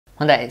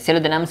හොඳයි සියලු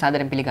දෙනාම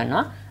සාදරයෙන්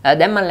පිළිගන්නවා.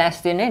 දැන් මම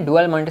ලෑස්ති වෙන්නේ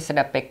dual monitor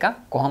setup එක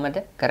කොහොමද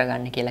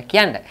කරගන්නේ කියලා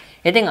කියන්න.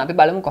 ඉතින් අපි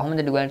බලමු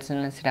කොහොමද dual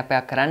setup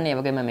එකක් කරන්නේ. ඒ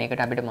වගේම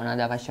මේකට අපිට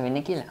මොනවද අවශ්‍ය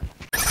වෙන්නේ කියලා.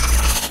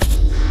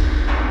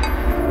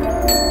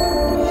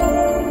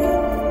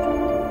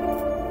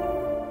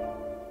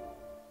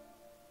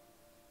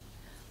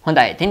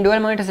 හොඳයි. ඉතින්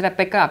dual monitor setup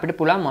එක අපිට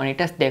පුළුවන්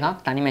monitors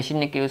දෙකක් තනි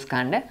machine එක use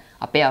කරන්න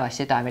අපේ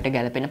අවශ්‍යතාවයට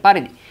ගැලපෙන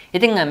පරිදි.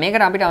 ඉතින්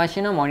මේකට අපිට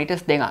අවශ්‍ය වෙන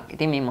monitors දෙකක්.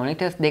 ඉතින් මේ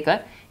monitors දෙක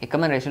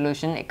එකම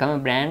resolution, එකම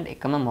brand,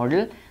 එකම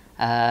model,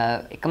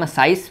 එකම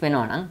size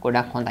වෙනවා නම්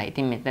ගොඩක් හොඳයි.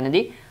 ඉතින්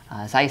මෙතනදී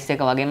size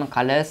එක වගේම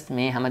colors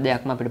මේ හැම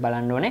දෙයක්ම අපිට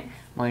බලන්න ඕනේ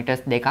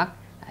monitors දෙකක්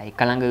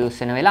එක ළඟ use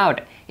වෙන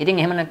වෙලාවට. ඉතින්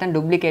එහෙම නැත්නම්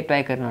duplicate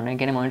way කරනවා නම්, ඒ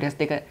කියන්නේ monitors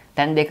දෙක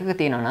තැන් දෙකක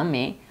තියෙනවා නම්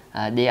මේ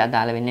දේ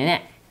අදාළ වෙන්නේ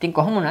නැහැ. ඉතින්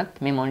කොහොම වුණත්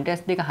මේ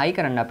monitors දෙක high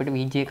කරන්න අපිට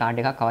VGA card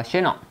එකක් අවශ්‍ය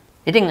වෙනවා.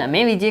 ඉතින්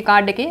මේ VGA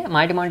card එකේ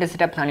multi monitor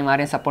setup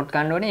අනිවාර්යෙන් support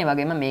කරන්න ඕනේ. ඒ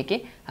වගේම මේකේ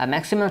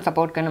maximum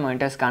support කරන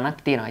monitors ගණනක්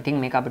තියෙනවා. ඉතින්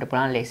මේක අපිට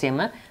පුළුවන්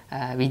ලේසියෙන්ම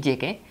VGA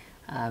එකේ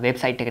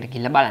website එකට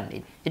ගිහිල්ලා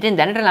බලන්න. ඉතින්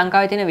දැනට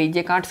ලංකාවේ තියෙන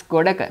VGA cards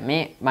ගොඩක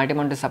මේ multi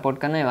monitor support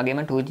කරන ඒ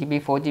වගේම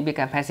 2GB 4GB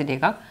capacity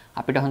එකක්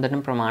අපිට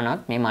හොඳටම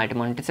ප්‍රමාණවත් මේ multi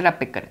monitor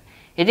setup එකකට.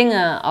 ඉතින්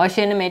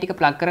අවශ්‍ය වෙන මේ ටික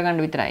plug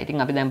කරගන්න විතරයි.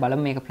 ඉතින් අපි දැන්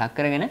බලමු මේක plug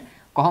කරගෙන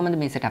කොහොමද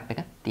මේ setup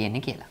එක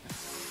තියෙන්නේ කියලා.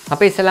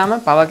 අපි ඉස්සලාම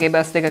power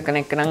cables දෙක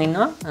connect කරන්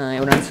ඉන්නවා. ඒ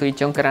උනන්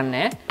switch on කරන්නේ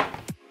නැහැ.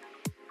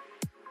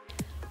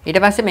 ඊට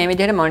පස්සේ මේ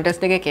විදිහට monitors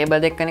දෙකේ cable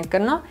දෙක connect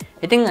කරනවා.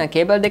 ඉතින්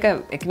cable දෙක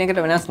එකිනෙකට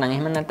වෙනස් නම්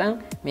එහෙම නැත්නම්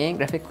මේ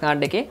graphics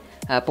card එකේ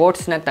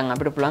ports නැත්නම්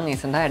අපිට පුළුවන් ඒ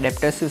සඳහා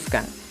adapters use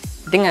කරන්න.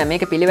 ඉතින්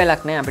මේක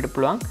පිළිවෙලක් නෑ අපිට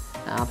පුළුවන්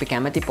අපි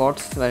කැමති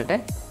ports වලට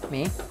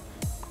මේ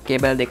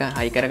cable දෙක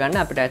high කරගන්න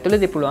අපිට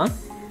ඇතුළේදී පුළුවන්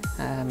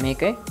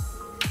මේකේ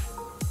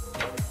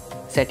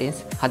settings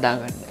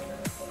හදාගන්න.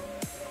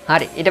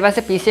 හරි ඊට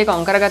පස්සේ PC එක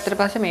on කරගත්තට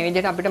පස්සේ මේ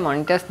විදිහට අපිට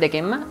monitors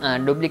දෙකෙන්ම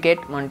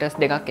duplicate monitors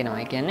දෙකක්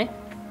එනවා. ඒ කියන්නේ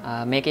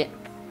මේකේ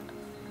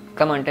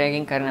monitor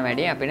එකකින් කරන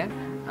වැඩේ අපිට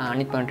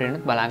අනිත් monitor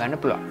එකෙන් බලා ගන්න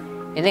පුළුවන්.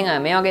 ඉතින්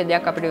මේ වගේ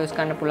දෙයක් අපිට use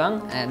කරන්න පුළුවන්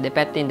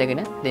දෙපැත්තේ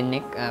ඉඳගෙන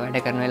දෙන්නෙක් වැඩ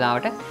කරන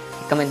වෙලාවට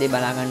එකම දේ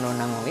බලා ගන්න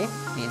ඕන නම් වගේ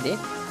මේ දේ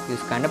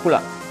use කරන්න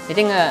පුළුවන්.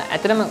 ඉතින්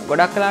ඇත්තටම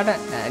ගොඩක්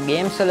වෙලාවට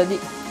games වලදී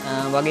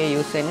වගේ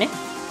use වෙන්නේ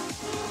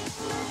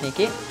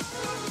මේකේ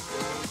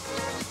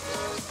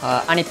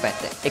අනිත්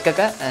පැත්ත.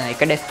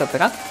 එක desktop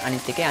එකක්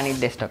අනිත් එකේ අනිත්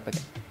desktop එක.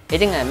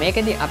 ඉතින්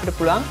මේකෙදි අපිට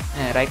පුළුවන්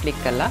right click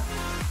කරලා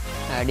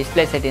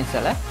display settings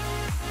වල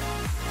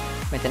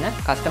මෙතන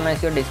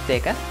customize your display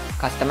එක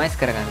customize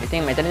කරගන්න.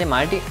 ඉතින් මෙතනදී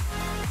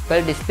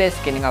multiple displays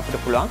කියන එක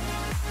අපිට පුළුවන්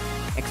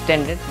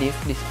extended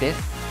these displays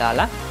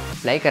දාලා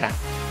play කරන්න.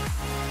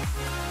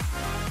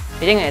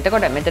 ඉතින්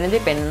එතකොට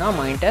මෙතනදී පෙන්නනවා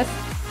monitors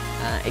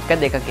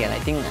 1 2 කියලා.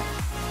 ඉතින්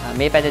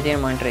මේ පැත්තේ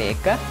තියෙන monitor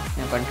 1,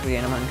 මේ පැත්තේ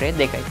තියෙන monitor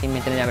 2. ඉතින්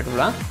මෙතනදී අපිට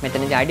පුළුවන්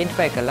මෙතනදී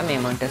identify කරලා මේ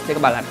monitors දෙක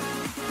බලන්න.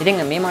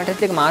 ඉතින් මේ monitors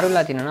දෙක මාරු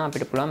වෙලා තියෙනවා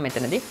අපිට පුළුවන්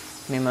මෙතනදී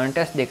මේ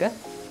monitors දෙක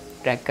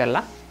drag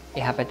කරලා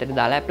එහා පැත්තට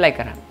දාලා apply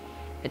කරන්න.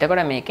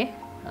 එතකොට මේකේ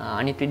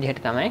අනිත්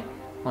විදිහට තමයි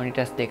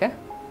monitors දෙක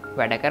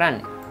වැඩ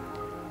කරන්නේ.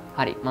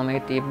 හරි මම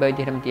මේක තිබ්බ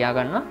විදිහටම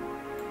තියාගන්නවා.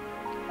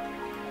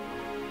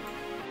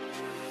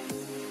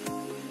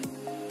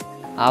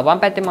 වම්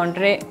පැත්තේ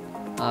monitor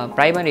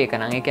primary එක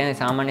නම් ඒ කියන්නේ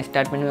සාමාන්‍ය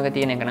start menu එක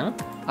තියෙන එක නම්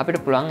අපිට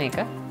පුළුවන් ඒක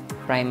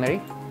primary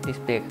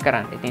display එක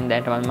කරන්න. ඉතින්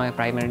දැන් මම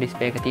primary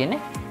display එක තියෙන්නේ.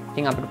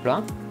 ඉතින් අපිට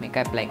පුළුවන් මේක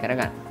apply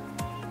කරගන්න.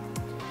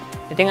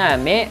 ඉතින්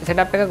මේ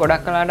setup එක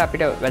ගොඩක් කලාවට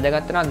අපිට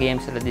වැදගත් වෙනවා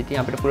games වලදී. ඉතින්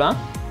අපිට පුළුවන්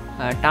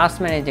task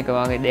manager එක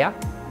වගේ දෙයක්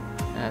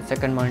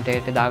second monitor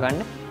එකට දාගන්න.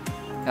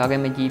 ඒ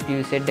වගේම GPU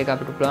set එක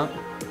අපිට පුළුවන්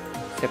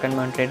second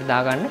monitor එකට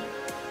දාගන්න.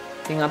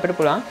 ඉතින් අපිට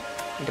පුළුවන්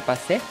ඊට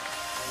පස්සේ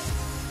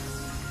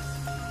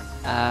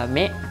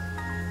මේ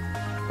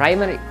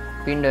primary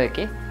window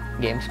එකේ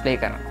games play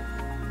කරන්න.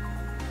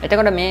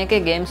 එතකොට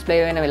මේකේ games play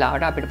වෙන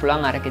වෙලාවට අපිට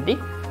පුළුවන් අරකෙදි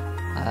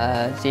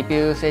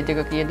CPU usage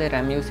එක කීයද,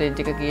 RAM usage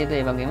එක කීයද,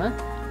 ඒ වගේම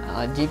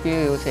GPU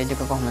usage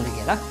එක කොහොමද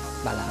කියලා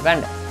බලා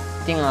ගන්න.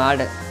 ඉතින්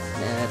ඔයාලට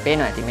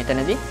පේනවා ඇති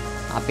මෙතනදී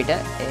අපිට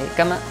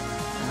එකම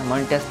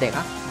monitors දෙකක්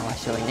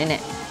අවශ්‍ය වෙන්නේ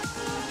නැහැ.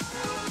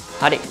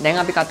 හරි දැන්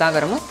අපි කතා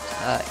කරමු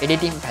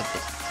editing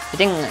පැත්තේ.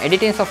 ඉතින්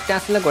editing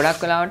softwares වල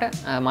ගොඩක් වෙලාවට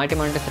multi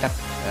monitor setup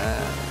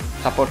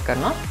support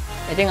කරනවා.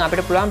 ඉතින්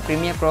අපිට පුළුවන්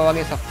Premiere Pro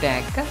වගේ software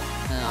එකක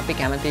අපි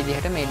කැමති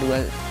විදිහට මේ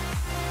dual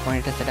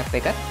monitor setup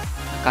එක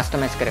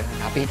customize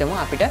කරගන්න. අපි හිතමු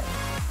අපිට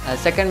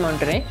second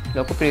monitor එකේ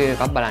ලොකු preview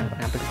එකක් බලන්න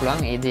ඕනේ. අපිට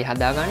පුළුවන් ඒ දේ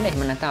හදාගන්න.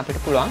 එහෙම නැත්නම් අපිට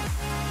පුළුවන්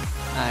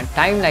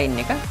timeline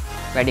එක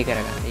වැඩි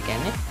කරගන්න. ඒ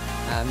කියන්නේ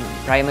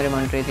primary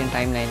monitor එකේ තියෙන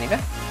timeline එක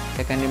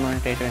secondary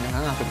monitor එකට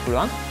වෙනකන් අපිට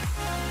පුළුවන්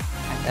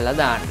ඇදලා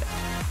දාන්න.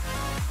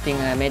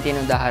 ඉතින් මේ තියෙන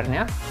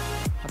උදාහරණයක්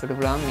අපිට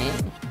පුළුවන් මේ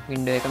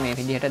window එක මේ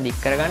විදිහට දික්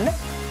කරගන්න.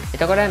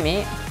 එතකොට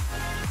මේ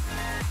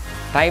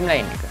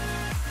timeline එක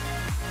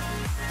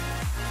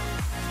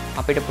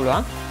අපිට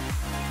පුළුවන්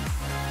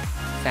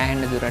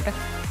සෑහෙන දුරට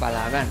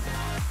බලා ගන්න.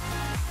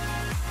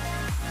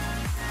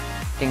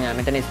 ඉතින්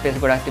මෙතන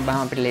ස්පේස් ගොඩක්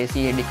තිබ්බහම අපිට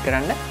ලේසි edit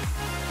කරන්න.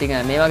 ඉතින්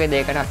මේ වගේ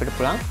දෙයකට අපිට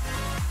පුළුවන්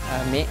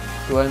මේ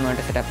dual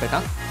monitor setup එකක්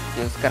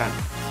use කරන්න.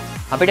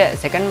 අපිට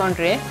second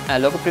monitor එකේ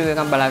local preview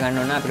එකක් බලා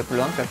ගන්න ඕන අපිට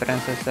පුළුවන්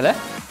preferences වල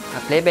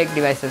playback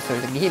devices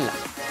වලට ගිහිල්ලා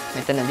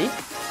මෙතනදී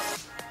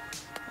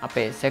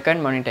අපේ second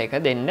monitor එක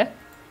දෙන්න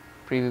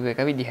preview එක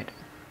විදිහට.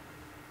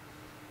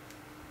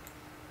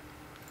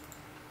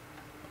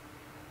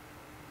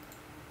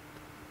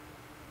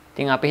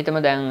 ඉතින් අපි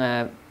හිතමු දැන්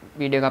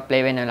වීඩියෝ එකක්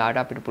play වෙන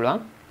වෙලාවට අපිට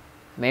පුළුවන්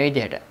මේ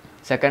විදිහට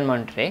second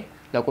monitor එකේ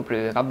ලොකු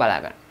preview එකක් බලා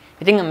ගන්න.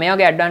 ඉතින් මේ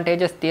වගේ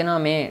advantages තියෙනවා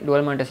මේ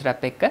dual monitor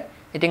setup එක.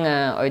 ඉතින්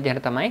ওই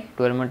විදිහට තමයි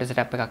dual monitor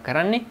setup එකක්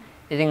කරන්නේ.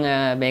 ඉතින්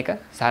මේක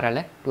සරල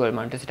dual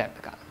monitor setup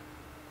එකක්.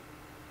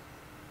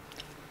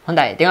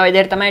 හොඳයි. ඉතින් ඔය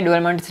විදිහට තමයි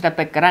dual monitor setup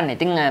එක කරන්නේ.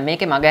 ඉතින්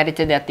මේකේ මග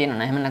ඇරිච්ච දෙයක් තියෙනවා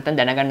නේද? එහෙම නැත්නම්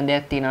දැනගන්න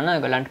දෙයක් තියෙනවා නම්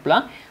ඔයගලන්ට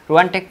පුළුවන්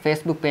RuwanTech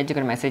Facebook page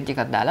එකට message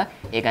එකක් දාලා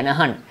ඒ ගැන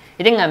අහන්න.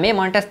 ඉතින් මේ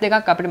monitors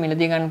දෙකක් අපිට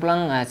මිලදී ගන්න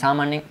පුළුවන්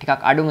සාමාන්‍යයෙන්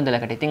ටිකක් අඩු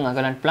මුදලකට. ඉතින්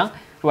ඔයගලන්ට පුළුවන්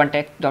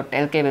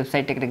ruwantech.lk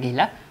website එකට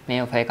ගිහිලා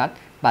මේ offer එකත්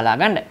බලා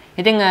ගන්න.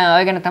 ඉතින්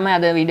ඔය ගැන තමයි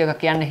අද වීඩියෝ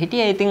එකක් කියන්න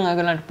හිටියේ. ඉතින්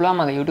ඔයගලන්ට පුළුවන්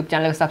මගේ YouTube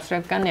channel එක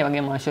subscribe කරන්න. ඒ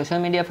වගේම social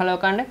media follow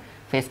කරන්න.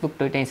 Facebook,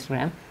 Twitter,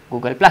 Instagram,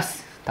 Google+.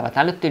 තවත්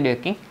අලුත් වීඩියෝ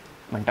එකකින්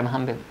මන්ටම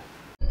හම්බෙමු.